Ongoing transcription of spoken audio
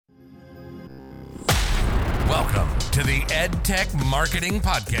to the EdTech Marketing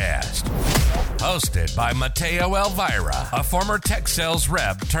Podcast. Hosted by Mateo Elvira, a former tech sales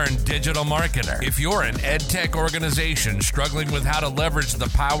rep turned digital marketer. If you're an EdTech organization struggling with how to leverage the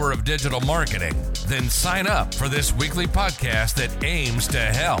power of digital marketing, then sign up for this weekly podcast that aims to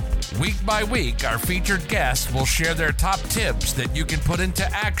help. Week by week, our featured guests will share their top tips that you can put into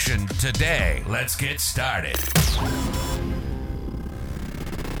action today. Let's get started.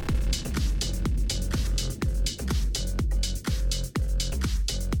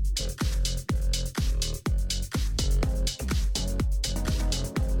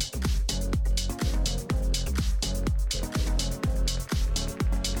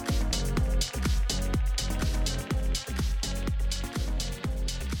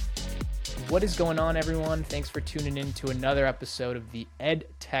 What is going on, everyone? Thanks for tuning in to another episode of the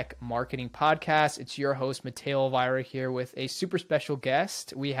EdTech Marketing Podcast. It's your host, Mateo Elvira, here with a super special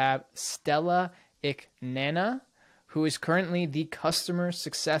guest. We have Stella Ikhnana, who is currently the Customer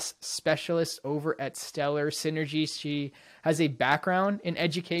Success Specialist over at Stellar Synergy. She has a background in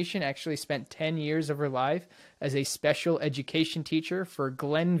education, actually spent 10 years of her life as a special education teacher for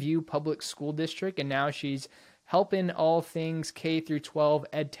Glenview Public School District, and now she's helping all things K through 12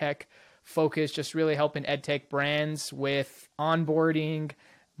 EdTech focus, just really helping EdTech brands with onboarding,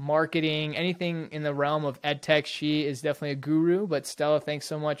 marketing, anything in the realm of EdTech. She is definitely a guru. But Stella, thanks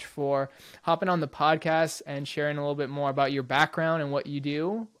so much for hopping on the podcast and sharing a little bit more about your background and what you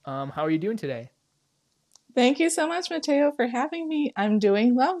do. How are you doing today? Thank you so much, Mateo, for having me. I'm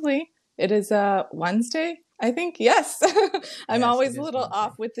doing lovely. It is a Wednesday, I think. Yes. I'm always a little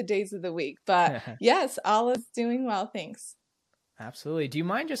off with the days of the week, but yes, all is doing well. Thanks. Absolutely. Do you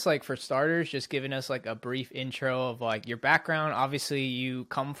mind just for starters, just giving us a brief intro of your background? Obviously, you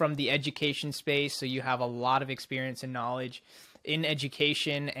come from the education space, so you have a lot of experience and knowledge in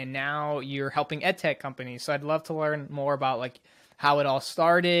education, and now you're helping EdTech companies. So I'd love to learn more about how it all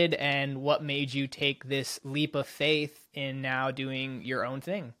started and what made you take this leap of faith in now doing your own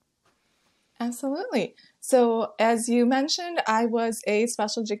thing. Absolutely. So as you mentioned, I was a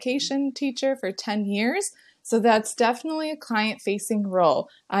special education teacher for 10 years. So that's definitely a client-facing role.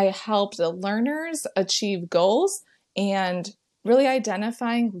 I helped the learners achieve goals and really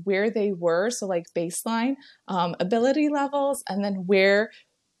identifying where they were. So baseline ability levels, and then where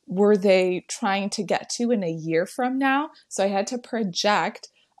were they trying to get to in a year from now. So I had to project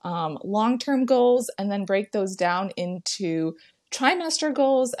long-term goals and then break those down into trimester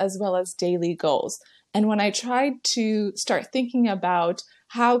goals as well as daily goals. And when I tried to start thinking about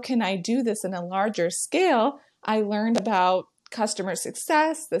how can I do this in a larger scale, I learned about customer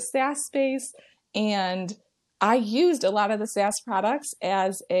success, the SaaS space, and I used a lot of the SaaS products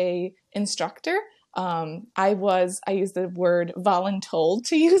as a instructor. I used the word voluntold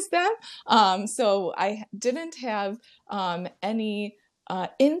to use them. So I didn't have any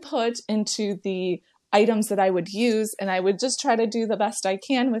input into the items that I would use, and I would just try to do the best I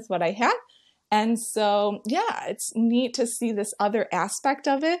can with what I had. And so, yeah, it's neat to see this other aspect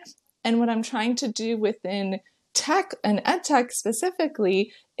of it. And what I'm trying to do within tech and EdTech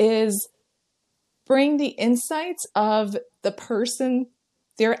specifically is bring the insights of the person,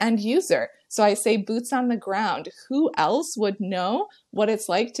 their end user. So I say boots on the ground. Who else would know what it's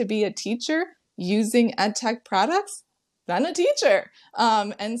like to be a teacher using EdTech products than a teacher?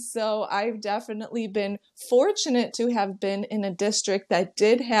 And so I've definitely been fortunate to have been in a district that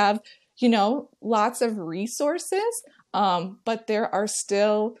did have lots of resources, but there are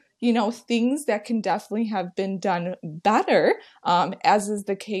still, things that can definitely have been done better, as is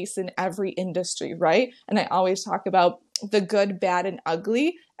the case in every industry, right? And I always talk about the good, bad, and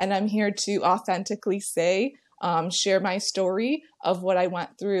ugly, and I'm here to authentically share my story of what I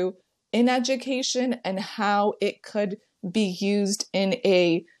went through in education and how it could be used in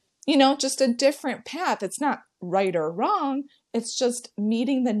a, just a different path. It's not right or wrong. It's just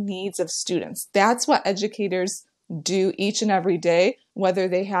meeting the needs of students. That's what educators do each and every day, whether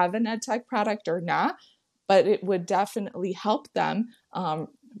they have an EdTech product or not, but it would definitely help them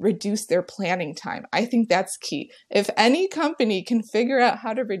reduce their planning time. I think that's key. If any company can figure out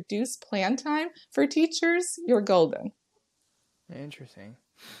how to reduce plan time for teachers, you're golden. Interesting.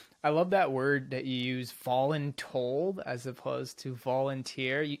 I love that word that you use, voluntold, as opposed to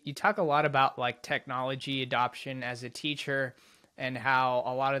volunteer. You talk a lot about technology adoption as a teacher and how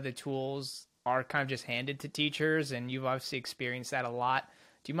a lot of the tools are kind of just handed to teachers, and you've obviously experienced that a lot.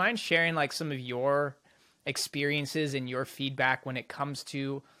 Do you mind sharing some of your experiences and your feedback when it comes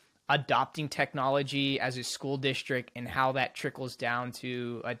to adopting technology as a school district and how that trickles down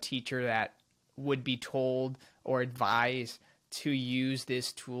to a teacher that would be told or advised to use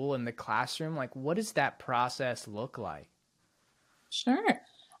this tool in the classroom? Like, what does that process look like? Sure.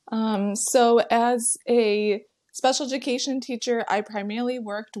 So as a special education teacher, I primarily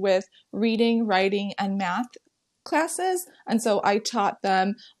worked with reading, writing, and math classes. And so I taught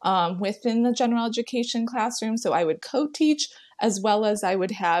them within the general education classroom. So I would co-teach, as well as I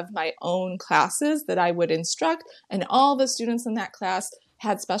would have my own classes that I would instruct. And all the students in that class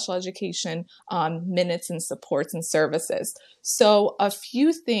had special education minutes and supports and services. So a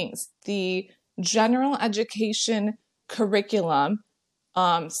few things. The general education curriculum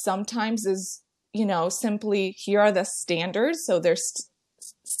sometimes is, simply here are the standards. So they're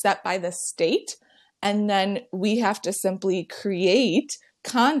set by the state. And then we have to simply create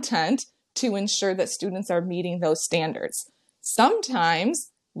content to ensure that students are meeting those standards.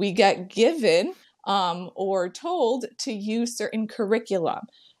 Sometimes we get given or told to use certain curriculum.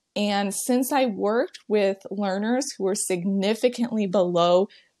 And since I worked with learners who were significantly below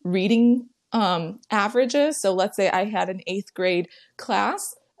reading averages, so let's say I had an 8th grade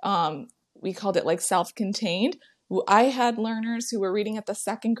class, we called it like self-contained. I had learners who were reading at the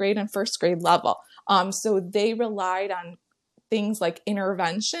 2nd grade and 1st grade level. So they relied on things like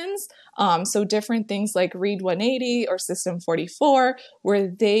interventions. So different things like Read 180 or System 44, where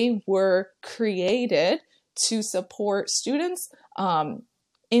they were created to support students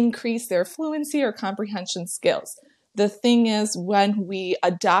increase their fluency or comprehension skills. The thing is, when we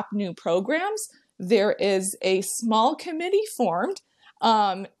adopt new programs, there is a small committee formed.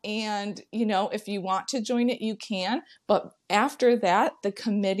 And, if you want to join it, you can. But after that, the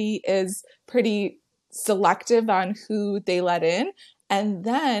committee is pretty selective on who they let in, and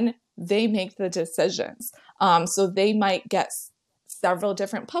then they make the decisions. So they might get several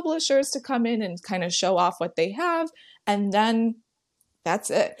different publishers to come in and kind of show off what they have, and then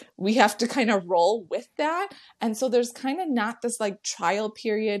that's it. We have to kind of roll with that. And so there's kind of not this like trial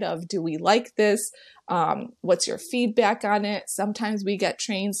period of, do we like this? What's your feedback on it? Sometimes we get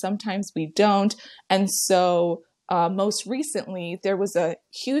trained, sometimes we don't. And so most recently, there was a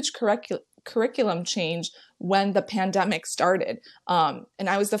huge curriculum change when the pandemic started. And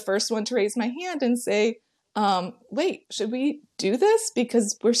I was the first one to raise my hand and say, wait, should we do this?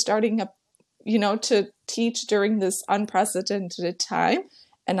 Because we're starting up, to teach during this unprecedented time.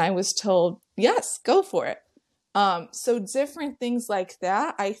 And I was told, yes, go for it. So different things like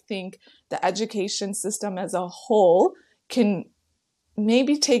that. I think the education system as a whole can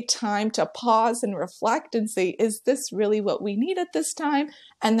maybe take time to pause and reflect and say, is this really what we need at this time?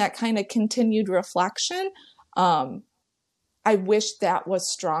 And that kind of continued reflection. I wish that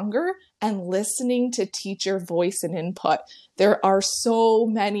was stronger, and listening to teacher voice and input. There are so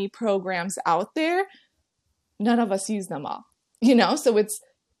many programs out there. None of us use them all, so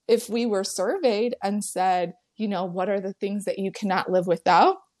if we were surveyed and said, what are the things that you cannot live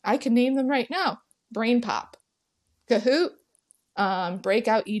without? I can name them right now. Brain Pop, Kahoot,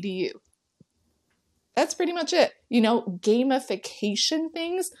 Breakout EDU. That's pretty much it. Gamification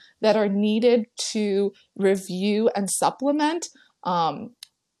things that are needed to review and supplement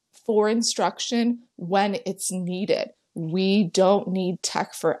for instruction when it's needed. We don't need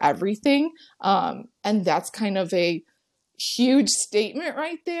tech for everything. And that's kind of a huge statement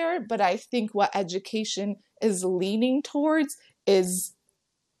right there. But I think what education is leaning towards is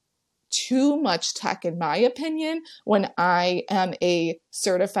too much tech, in my opinion, when I am a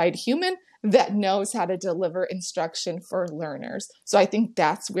certified human that knows how to deliver instruction for learners. So I think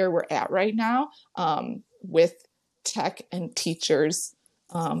that's where we're at right now with tech and teachers,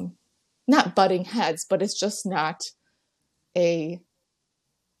 not butting heads, but it's just not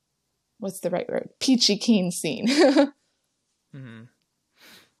what's the right word? Peachy keen scene. Mm-hmm.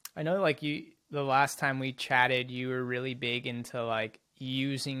 I know the last time we chatted, you were really big into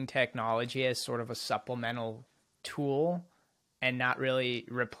using technology as sort of a supplemental tool and not really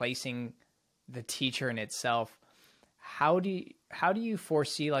replacing the teacher in itself. How do you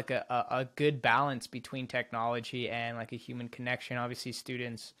foresee a good balance between technology and a human connection? Obviously,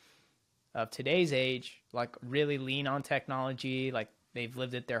 students of today's age really lean on technology, they've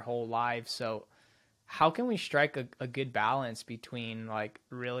lived it their whole lives. So how can we strike a good balance between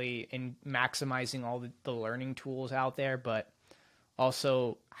really in maximizing all the learning tools out there, but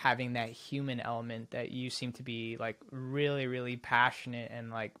also having that human element that you seem to be really, really passionate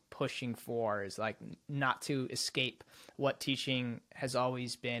and pushing for, is not to escape what teaching has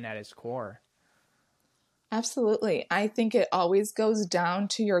always been at its core? Absolutely. I think it always goes down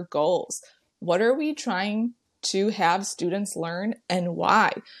to your goals. What are we trying to have students learn and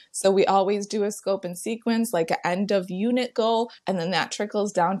why. So we always do a scope and sequence, like an end of unit goal, and then that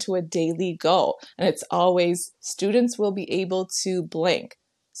trickles down to a daily goal. And it's always students will be able to blank.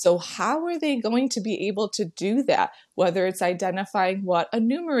 So how are they going to be able to do that? Whether it's identifying what a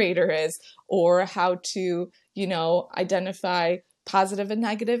numerator is, or how to, identify positive and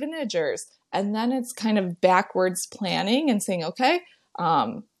negative integers. And then it's kind of backwards planning and saying, okay,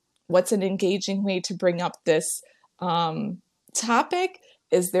 what's an engaging way to bring up this topic?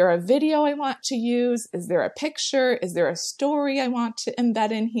 Is there a video I want to use? Is there a picture? Is there a story I want to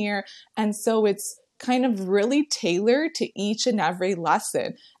embed in here? And so it's kind of really tailored to each and every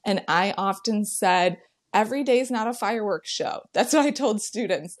lesson. And I often said, every day is not a fireworks show. That's what I told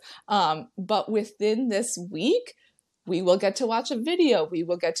students. But within this week, we will get to watch a video. We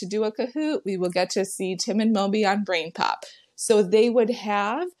will get to do a Kahoot. We will get to see Tim and Moby on Brain Pop. So they would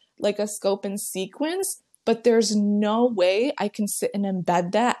have like a scope and sequence, but there's no way I can sit and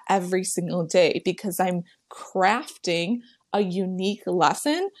embed that every single day because I'm crafting a unique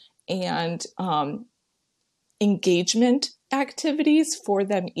lesson and engagement activities for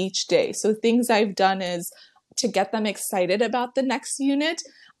them each day. So things I've done is to get them excited about the next unit,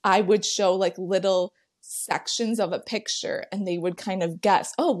 I would show like little sections of a picture and they would kind of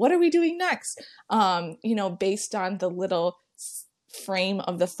guess, oh, what are we doing next? Based on the little frame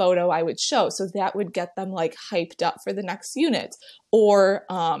of the photo I would show. So that would get them like hyped up for the next unit. Or,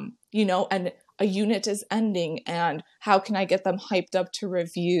 and a unit is ending and how can I get them hyped up to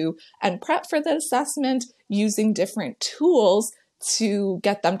review and prep for the assessment using different tools to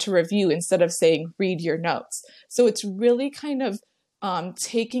get them to review instead of saying, read your notes. So it's really kind of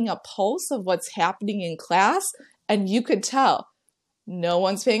taking a pulse of what's happening in class, and you could tell no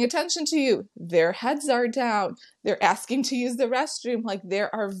one's paying attention to you. Their heads are down. They're asking to use the restroom. Like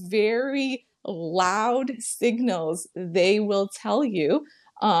there are very loud signals they will tell you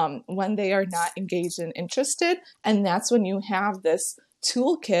when they are not engaged and interested. And that's when you have this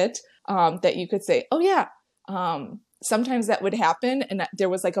toolkit that you could say, oh yeah, sometimes that would happen. And there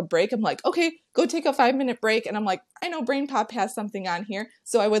was like a break. I'm like, okay, go take a 5-minute break. And I'm like, I know Brain Pop has something on here.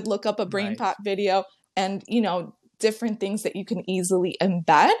 So I would look up a Brain Pop video and, different things that you can easily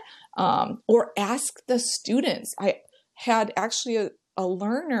embed or ask the students. I had actually a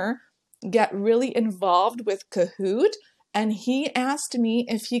learner get really involved with Kahoot, and he asked me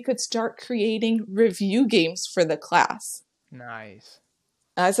if he could start creating review games for the class. Nice.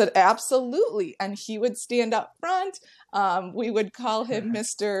 And I said, absolutely. And he would stand up front. We would call him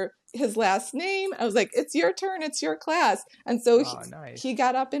his last name. I was like, it's your turn. It's your class. And so he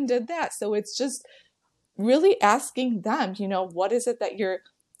got up and did that. So it's just really asking them, what is it that you're,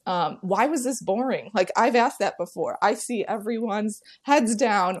 why was this boring? Like I've asked that before. I see everyone's heads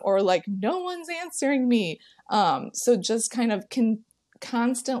down or like no one's answering me. So just kind of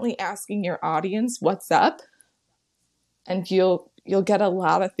constantly asking your audience what's up, and you'll get a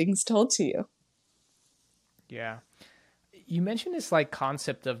lot of things told to you. Yeah. You mentioned this like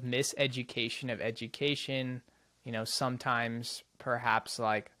concept of miseducation of education, sometimes perhaps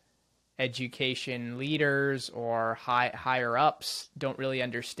like education leaders or higher ups don't really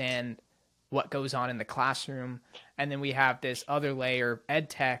understand what goes on in the classroom. And then we have this other layer of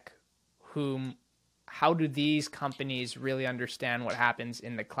ed tech how do these companies really understand what happens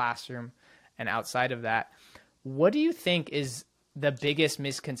in the classroom and outside of that? What do you think is the biggest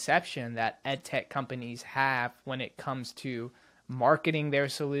misconception that ed tech companies have when it comes to marketing their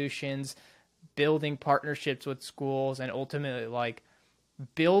solutions, building partnerships with schools, and ultimately like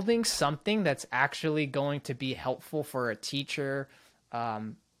building something that's actually going to be helpful for a teacher,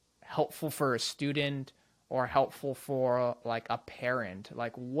 helpful for a student, or helpful for like a parent?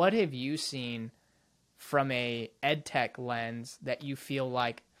 Like what have you seen from a ed tech lens that you feel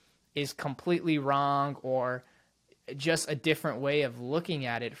like is completely wrong, or just a different way of looking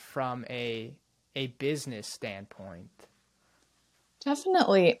at it from a business standpoint?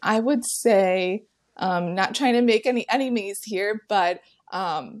 Definitely. I would say, not trying to make any enemies here, but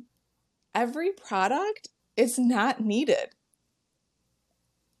every product is not needed.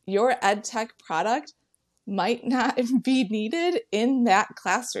 Your ed tech product might not be needed in that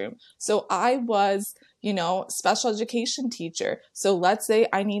classroom. So I was, special education teacher. So let's say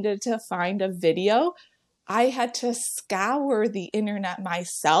I needed to find a video. I had to scour the internet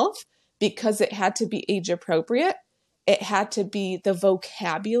myself because it had to be age appropriate. It had to be the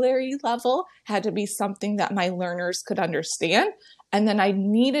vocabulary level, had to be something that my learners could understand. And then I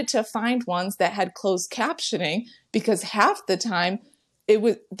needed to find ones that had closed captioning because half the time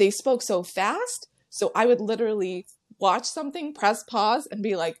they spoke so fast. So I would literally watch something, press pause and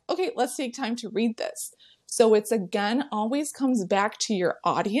be like, okay, let's take time to read this. So it's, again, always comes back to your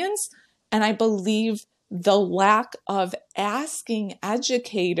audience. And I believe the lack of asking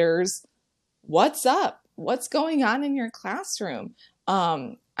educators, what's up? What's going on in your classroom?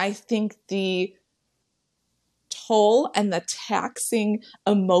 I think the toll and the taxing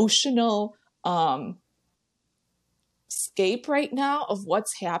emotional scape right now of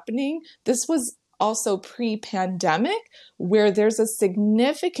what's happening. This was also pre-pandemic, where there's a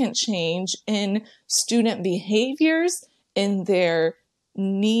significant change in student behaviors, in their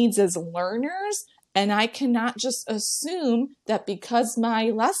needs as learners. And I cannot just assume that because my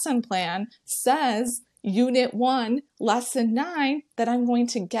lesson plan says Unit 1, Lesson 9, that I'm going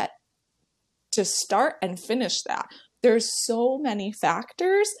to get to start and finish that. There's so many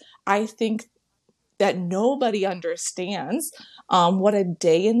factors. I think that nobody understands what a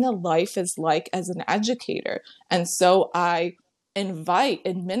day in the life is like as an educator. And so I invite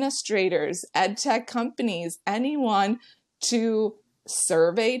administrators, ed tech companies, anyone to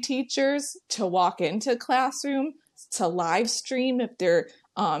survey teachers, to walk into classroom, to live stream if they're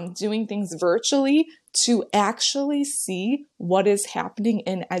doing things virtually, to actually see what is happening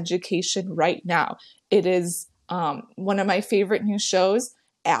in education right now. It is one of my favorite new shows,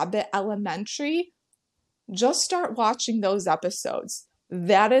 Abbott Elementary. Just start watching those episodes.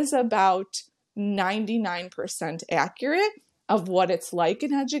 That is about 99% accurate of what it's like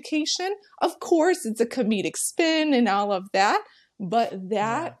in education. Of course, it's a comedic spin and all of that, but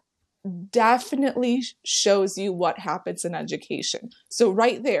that definitely shows you what happens in education. So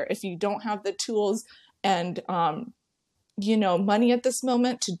right there, if you don't have the tools and money at this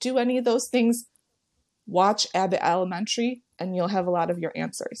moment to do any of those things, watch Abbott Elementary and you'll have a lot of your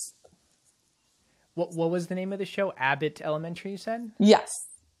answers. What was the name of the show? Abbott Elementary, you said? Yes.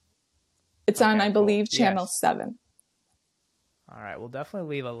 It's on, I cool. believe, Channel 7. All right. We'll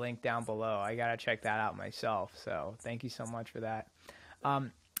definitely leave a link down below. I got to check that out myself. So thank you so much for that.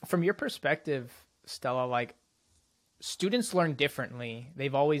 From your perspective, Stella, like, students learn differently.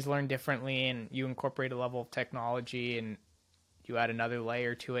 They've always learned differently, and you incorporate a level of technology and you add another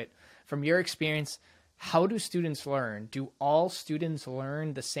layer to it. From your experience, how do students learn? Do all students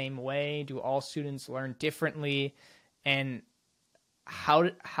learn the same way? Do all students learn differently? And how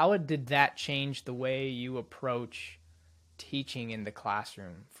did that change the way you approach teaching in the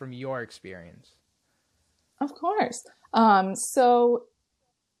classroom from your experience? Of course. So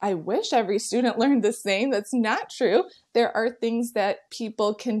I wish every student learned the same. That's not true. There are things that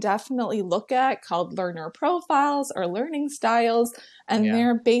people can definitely look at called learner profiles or learning styles. And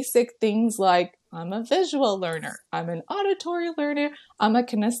they're basic things like, I'm a visual learner, I'm an auditory learner, I'm a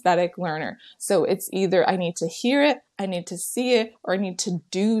kinesthetic learner. So it's either I need to hear it, I need to see it, or I need to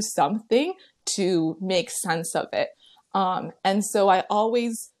do something to make sense of it. And so I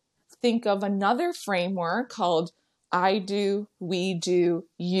always think of another framework called I do, we do,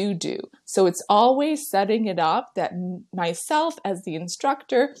 you do. So it's always setting it up that myself as the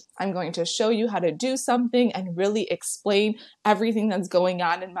instructor, I'm going to show you how to do something and really explain everything that's going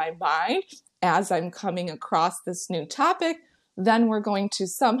on in my mind as I'm coming across this new topic. Then we're going to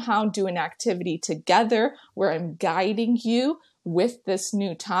somehow do an activity together where I'm guiding you with this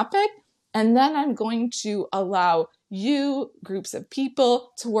new topic. And then I'm going to allow you, groups of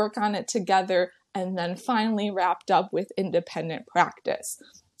people, to work on it together, and then finally wrapped up with independent practice.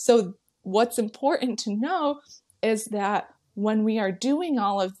 So what's important to know is that when we are doing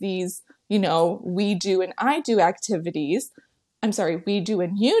all of these, we do and I do activities, we do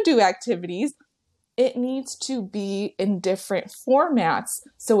and you do activities, it needs to be in different formats.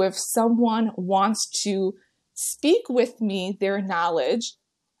 So if someone wants to speak with me their knowledge,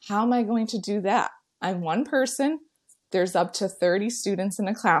 how am I going to do that? I'm one person. There's up to 30 students in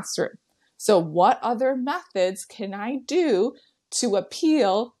a classroom. So what other methods can I do to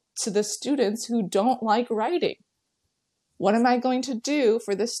appeal to the students who don't like writing? What am I going to do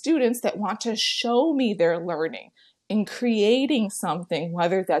for the students that want to show me their learning in creating something,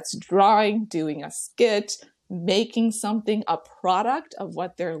 whether that's drawing, doing a skit, making something, a product of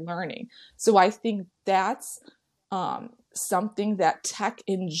what they're learning? So I think that's something that tech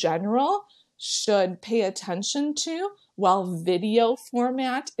in general should pay attention to. While video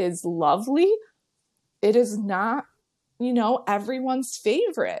format is lovely, it is not, everyone's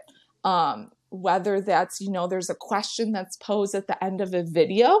favorite. Whether that's, there's a question that's posed at the end of a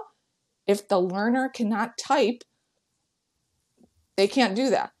video. If the learner cannot type, they can't do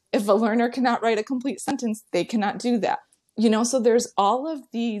that. If a learner cannot write a complete sentence, they cannot do that. So there's all of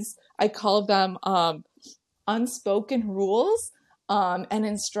these, I call them unspoken rules and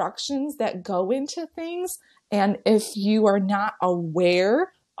instructions that go into things. And if you are not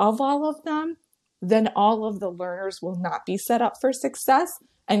aware of all of them, then all of the learners will not be set up for success.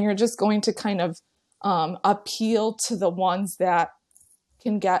 And you're just going to kind of appeal to the ones that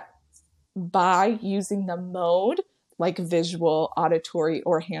can get by using the mode like visual, auditory,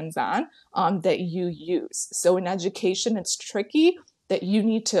 or hands-on that you use. So in education, it's tricky that you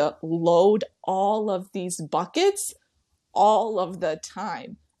need to load all of these buckets all of the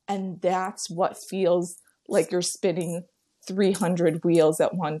time. And that's what feels like you're spinning 300 wheels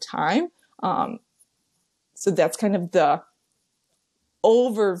at one time. So that's kind of the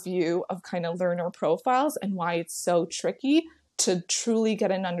overview of kind of learner profiles and why it's so tricky to truly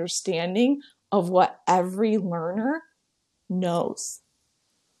get an understanding of what every learner knows.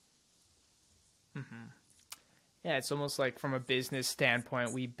 Mm-hmm. Yeah, it's almost like from a business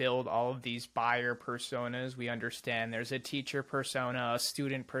standpoint, we build all of these buyer personas. We understand there's a teacher persona, a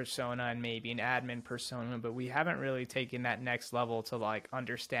student persona, and maybe an admin persona, but we haven't really taken that next level to like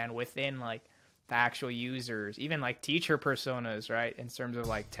understand within like the actual users, even like teacher personas, right? In terms of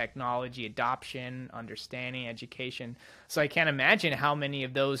like technology adoption, understanding, education. So I can't imagine how many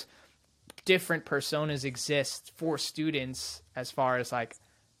of those different personas exist for students as far as like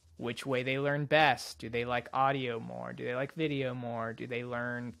which way they learn best. Do they like audio more? Do they like video more? Do they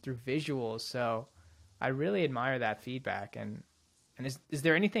learn through visuals? So I really admire that feedback. And is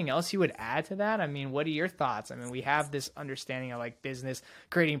there anything else you would add to that? I mean, what are your thoughts? I mean, we have this understanding of like business,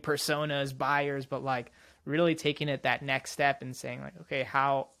 creating personas, buyers, but like really taking it that next step and saying like, okay,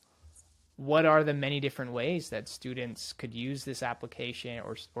 what are the many different ways that students could use this application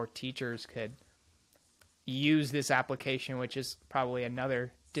or teachers could use this application, which is probably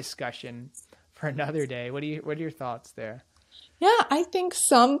another discussion for another day. What are your thoughts there? Yeah, I think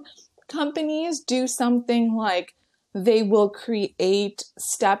some companies do something like they will create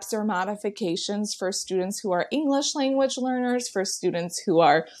steps or modifications for students who are English language learners, for students who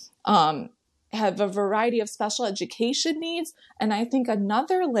are have a variety of special education needs. And I think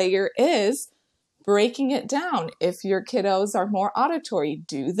another layer is breaking it down. If your kiddos are more auditory,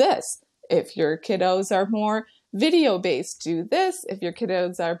 do this. If your kiddos are more video-based, do this. If your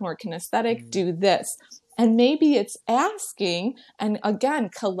kiddos are more kinesthetic, do this. And maybe it's asking, and again,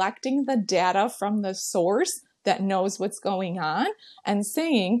 collecting the data from the source that knows what's going on and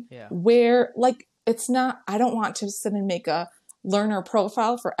saying where, like, it's not, I don't want to sit and make a learner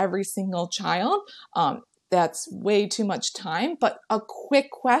profile for every single child. That's way too much time. But a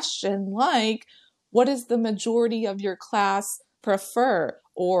quick question like, what does the majority of your class prefer?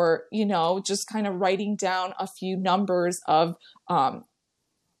 Or, just kind of writing down a few numbers of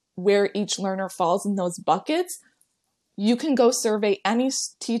where each learner falls in those buckets. You can go survey any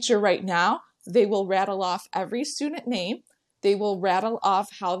teacher right now. They will rattle off every student name. They will rattle off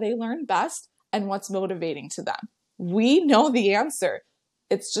how they learn best and what's motivating to them. We know the answer.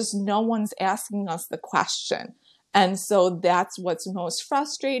 It's just no one's asking us the question. And so that's what's most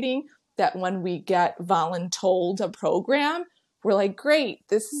frustrating, that when we get voluntold a program, we're like, great,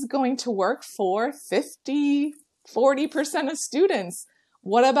 this is going to work for 50, 40% of students.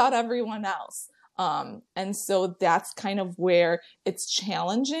 What about everyone else? And so that's kind of where it's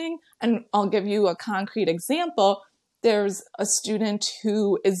challenging. And I'll give you a concrete example. There's a student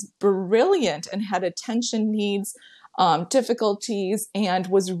who is brilliant and had attention needs difficulties, and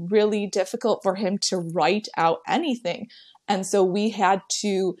was really difficult for him to write out anything. And so we had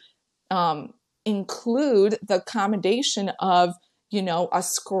to include the accommodation of, a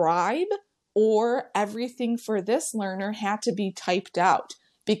scribe, or everything for this learner had to be typed out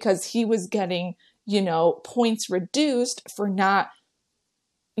because he was getting, points reduced for not,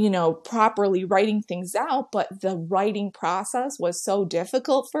 properly writing things out. But the writing process was so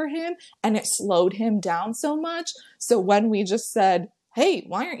difficult for him and it slowed him down so much. So when we just said, hey,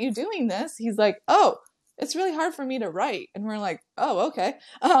 why aren't you doing this? He's like, oh, it's really hard for me to write. And we're like, oh, okay.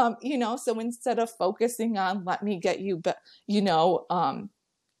 So instead of focusing on, let me get you,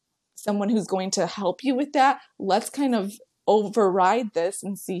 someone who's going to help you with that, let's kind of override this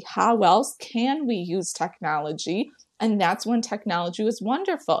and see how else can we use technology. And that's when technology was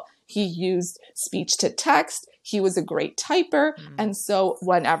wonderful. He used speech to text. He was a great typer. And so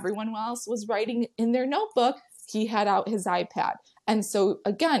when everyone else was writing in their notebook, he had out his iPad. And so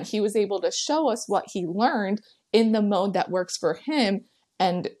again, he was able to show us what he learned in the mode that works for him,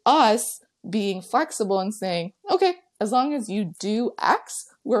 and us being flexible and saying, okay, as long as you do X,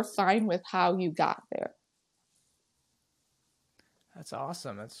 we're fine with how you got there. That's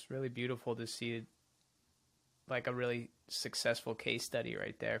awesome. That's really beautiful to see, like a really successful case study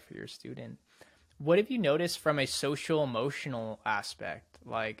right there for your student. What have you noticed from a social emotional aspect?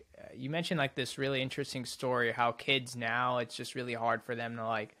 Like you mentioned like this really interesting story, how kids now, it's just really hard for them to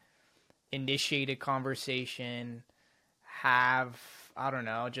like initiate a conversation, have, I don't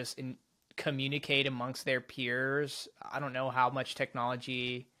know, communicate amongst their peers. I don't know how much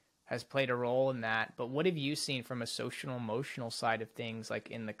technology has played a role in that, but what have you seen from a social emotional side of things, like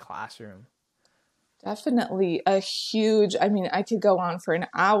in the classroom? Definitely a huge, I mean, I could go on for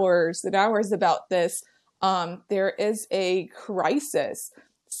hours and hours about this. There is a crisis,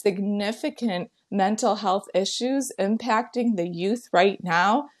 significant mental health issues impacting the youth right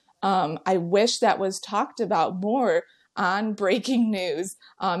now. I wish that was talked about more on breaking news,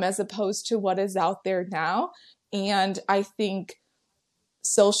 as opposed to what is out there now. And I think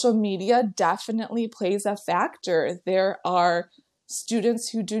social media definitely plays a factor. There are students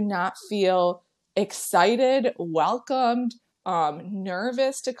who do not feel excited, welcomed,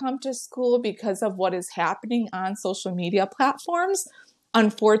 nervous to come to school because of what is happening on social media platforms.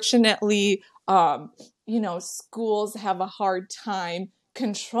 Unfortunately, schools have a hard time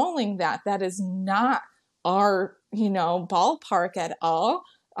controlling that. That is not our, ballpark at all.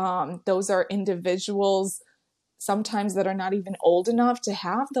 Those are individuals sometimes that are not even old enough to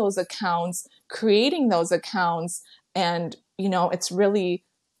have those accounts, creating those accounts. And, it's really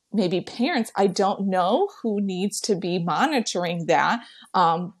maybe parents, I don't know who needs to be monitoring that.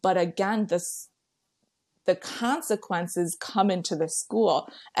 But again, the consequences come into the school,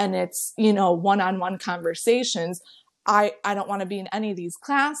 and it's, one-on-one conversations. I don't want to be in any of these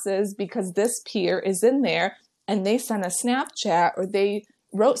classes because this peer is in there and they sent a Snapchat or they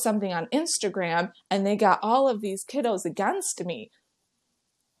wrote something on Instagram and they got all of these kiddos against me.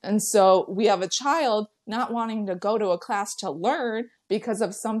 And so we have a child not wanting to go to a class to learn because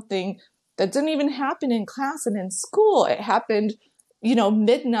of something that didn't even happen in class and in school. It happened,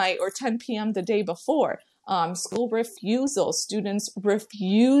 midnight or 10 p.m. the day before. School refusal, students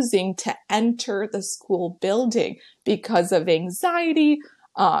refusing to enter the school building because of anxiety,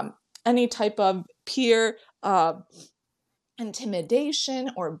 any type of peer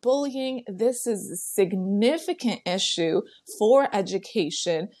intimidation or bullying. This is a significant issue for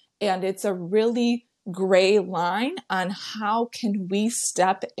education, and it's a really gray line on how can we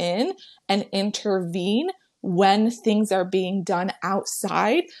step in and intervene when things are being done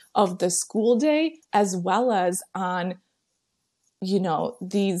outside of the school day, as well as on,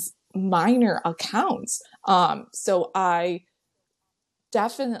 these minor accounts. So I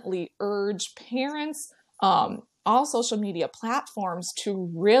definitely urge parents, all social media platforms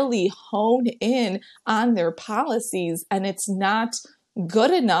to really hone in on their policies. And it's not good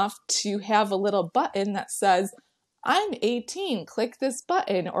enough to have a little button that says, I'm 18, click this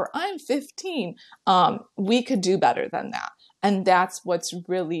button, or I'm 15. We could do better than that. And that's what's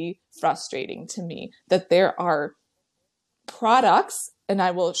really frustrating to me, that there are products, and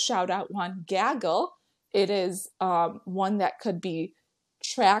I will shout out one, Gaggle. It is one that could be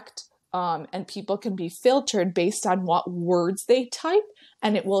tracked, and people can be filtered based on what words they type,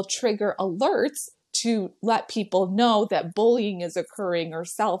 and it will trigger alerts to let people know that bullying is occurring or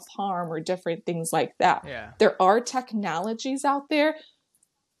self-harm or different things like that. Yeah. There are technologies out there.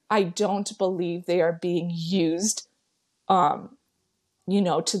 I don't believe they are being used, to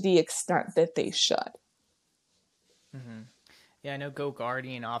the extent that they should. Mm-hmm. Yeah, I know Go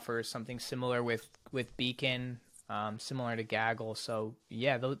Guardian offers something similar with Beacon, similar to Gaggle. So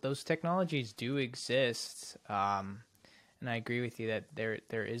yeah, those technologies do exist. And I agree with you that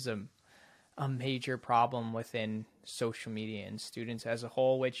there is a major problem within social media and students as a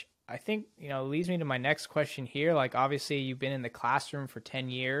whole, which I think, leads me to my next question here. Like, obviously you've been in the classroom for 10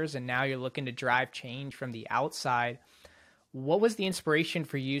 years and now you're looking to drive change from the outside. What was the inspiration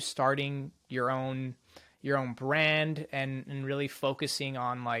for you starting your own brand and really focusing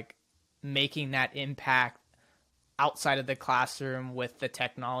on like making that impact outside of the classroom with the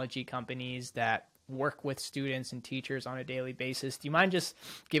technology companies that work with students and teachers on a daily basis? Do you mind just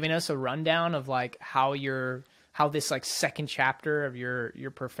giving us a rundown of like how this like second chapter of your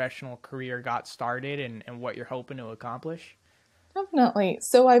professional career got started and what you're hoping to accomplish? Definitely.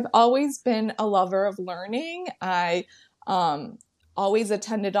 So I've always been a lover of learning. I always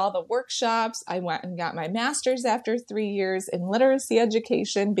attended all the workshops. I went and got my master's after 3 years in literacy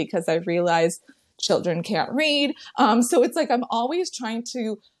education because I realized children can't read. So it's like I'm always trying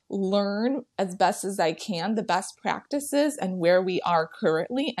to learn as best as I can the best practices and where we are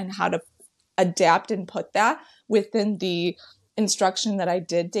currently and how to adapt and put that within the instruction that I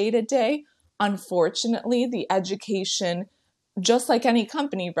did day to day. Unfortunately, the education, just like any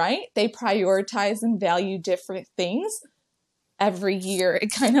company, right? They prioritize and value different things. every year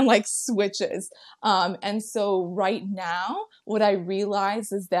it kind of like switches. And so right now, what I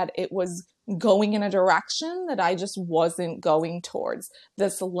realize is that it was going in a direction that I just wasn't going towards.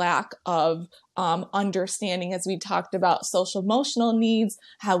 This lack of understanding, as we talked about social emotional needs,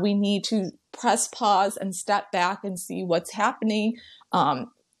 how we need to press pause and step back and see what's happening.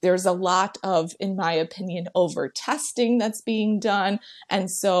 There's a lot of, in my opinion, over testing that's being done.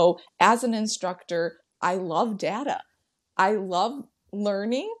 And so as an instructor, I love data. I love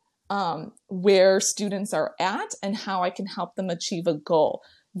learning where students are at and how I can help them achieve a goal.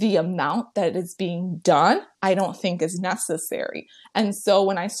 The amount that is being done, I don't think is necessary. And so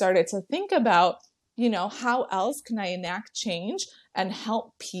when I started to think about, how else can I enact change and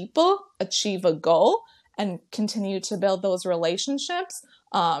help people achieve a goal and continue to build those relationships,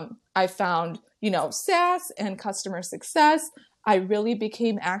 I found, SaaS and customer success. I really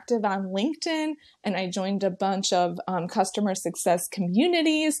became active on LinkedIn and I joined a bunch of customer success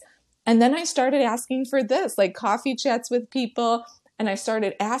communities. And then I started asking for this, like coffee chats with people. And I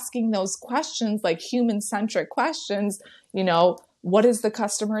started asking those questions, like human-centric questions, what is the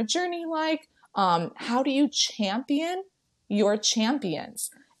customer journey like? How do you champion your champions?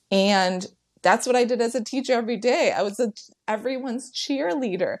 And that's what I did as a teacher every day. I was everyone's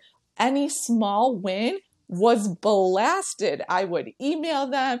cheerleader. Any small win was blasted. I would email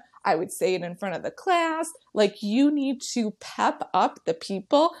them. I would say it in front of the class. Like, you need to pep up the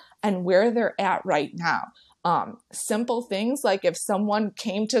people and where they're at right now. Simple things like if someone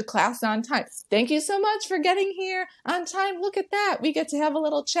came to class on time, thank you so much for getting here on time. Look at that. We get to have a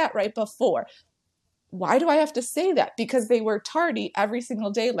little chat right before. Why do I have to say that? Because they were tardy every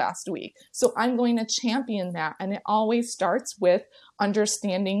single day last week. So I'm going to champion that. And it always starts with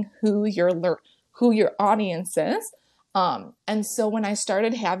understanding who your audience is. And so when I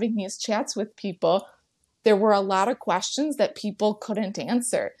started having these chats with people, there were a lot of questions that people couldn't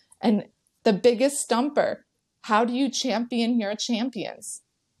answer. And the biggest stumper, how do you champion your champions?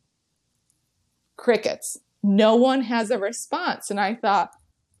 Crickets. No one has a response. And I thought,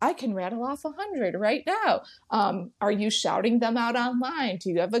 I can rattle off 100 right now. Are you shouting them out online?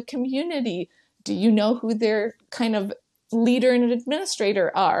 Do you have a community? Do you know who their kind of leader and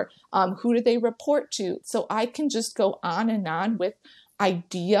administrator are? Who do they report to? So I can just go on and on with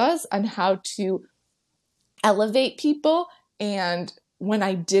ideas on how to elevate people. And when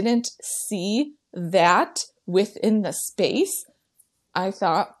I didn't see that within the space, I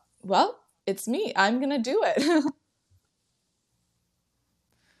thought, well, it's me. I'm going to do it.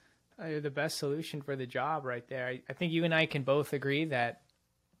 The best solution for the job right there. I think you and I can both agree that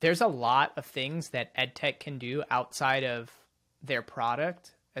there's a lot of things that EdTech can do outside of their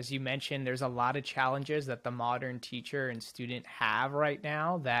product. As you mentioned, there's a lot of challenges that the modern teacher and student have right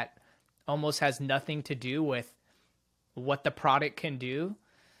now that almost has nothing to do with what the product can do.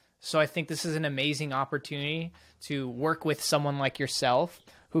 So I think this is an amazing opportunity to work with someone like yourself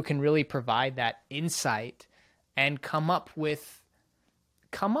who can really provide that insight and come up with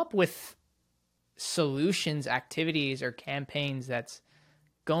solutions, activities, or campaigns that's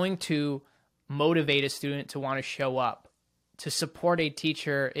going to motivate a student to want to show up, to support a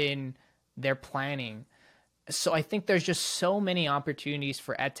teacher in their planning. So I think there's just so many opportunities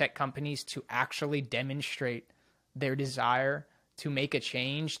for EdTech companies to actually demonstrate their desire to make a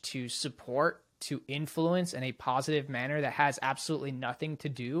change, to support, to influence in a positive manner that has absolutely nothing to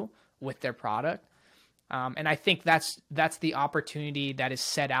do with their product. And I think that's the opportunity that is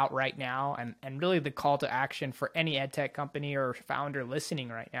set out right now. And really the call to action for any EdTech company or founder listening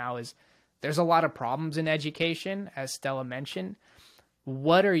right now is there's a lot of problems in education, as Stella mentioned.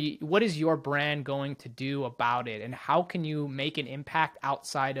 What is your brand going to do about it? And how can you make an impact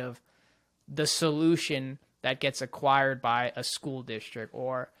outside of the solution that gets acquired by a school district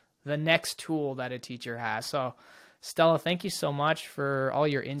or the next tool that a teacher has? So Stella, thank you so much for all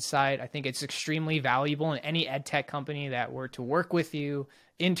your insight. I think it's extremely valuable, and any EdTech company that were to work with you,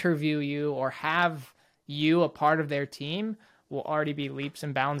 interview you, or have you a part of their team will already be leaps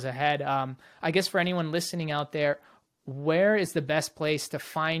and bounds ahead. I guess for anyone listening out there, where is the best place to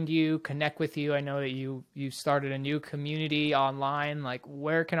find you, connect with you? I know that you started a new community online. Like,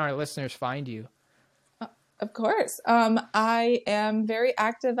 where can our listeners find you? Of course. I am very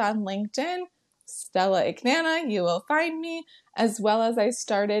active on LinkedIn. Stella Ikhnana, you will find me, as well as I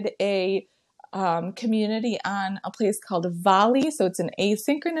started a community on a place called Volley. So it's an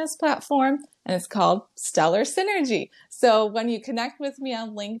asynchronous platform, and it's called Stellar Synergy. So when you connect with me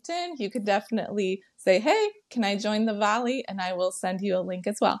on LinkedIn, you could definitely say, hey, can I join the Volley? And I will send you a link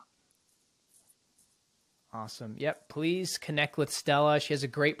as well. Awesome. Yep. Please connect with Stella. She has a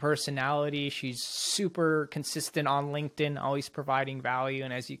great personality. She's super consistent on LinkedIn, always providing value.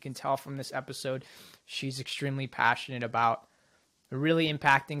 And as you can tell from this episode, she's extremely passionate about really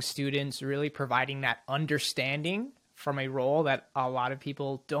impacting students, really providing that understanding from a role that a lot of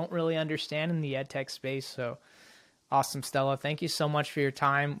people don't really understand in the ed tech space. So awesome, Stella. Thank you so much for your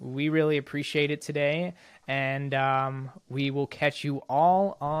time. We really appreciate it today. And we will catch you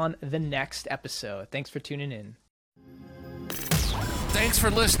all on the next episode. Thanks for tuning in. Thanks for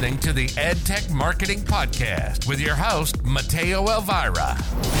listening to the EdTech Marketing Podcast with your host, Mateo Elvira.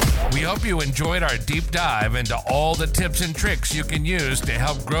 We hope you enjoyed our deep dive into all the tips and tricks you can use to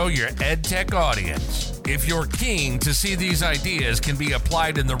help grow your EdTech audience. If you're keen to see these ideas can be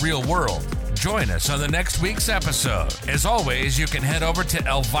applied in the real world, join us on the next week's episode. As always, you can head over to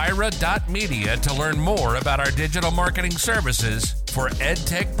elvira.media to learn more about our digital marketing services for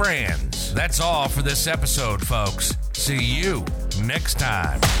EdTech brands. That's all for this episode, folks. See you next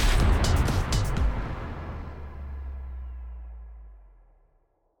time.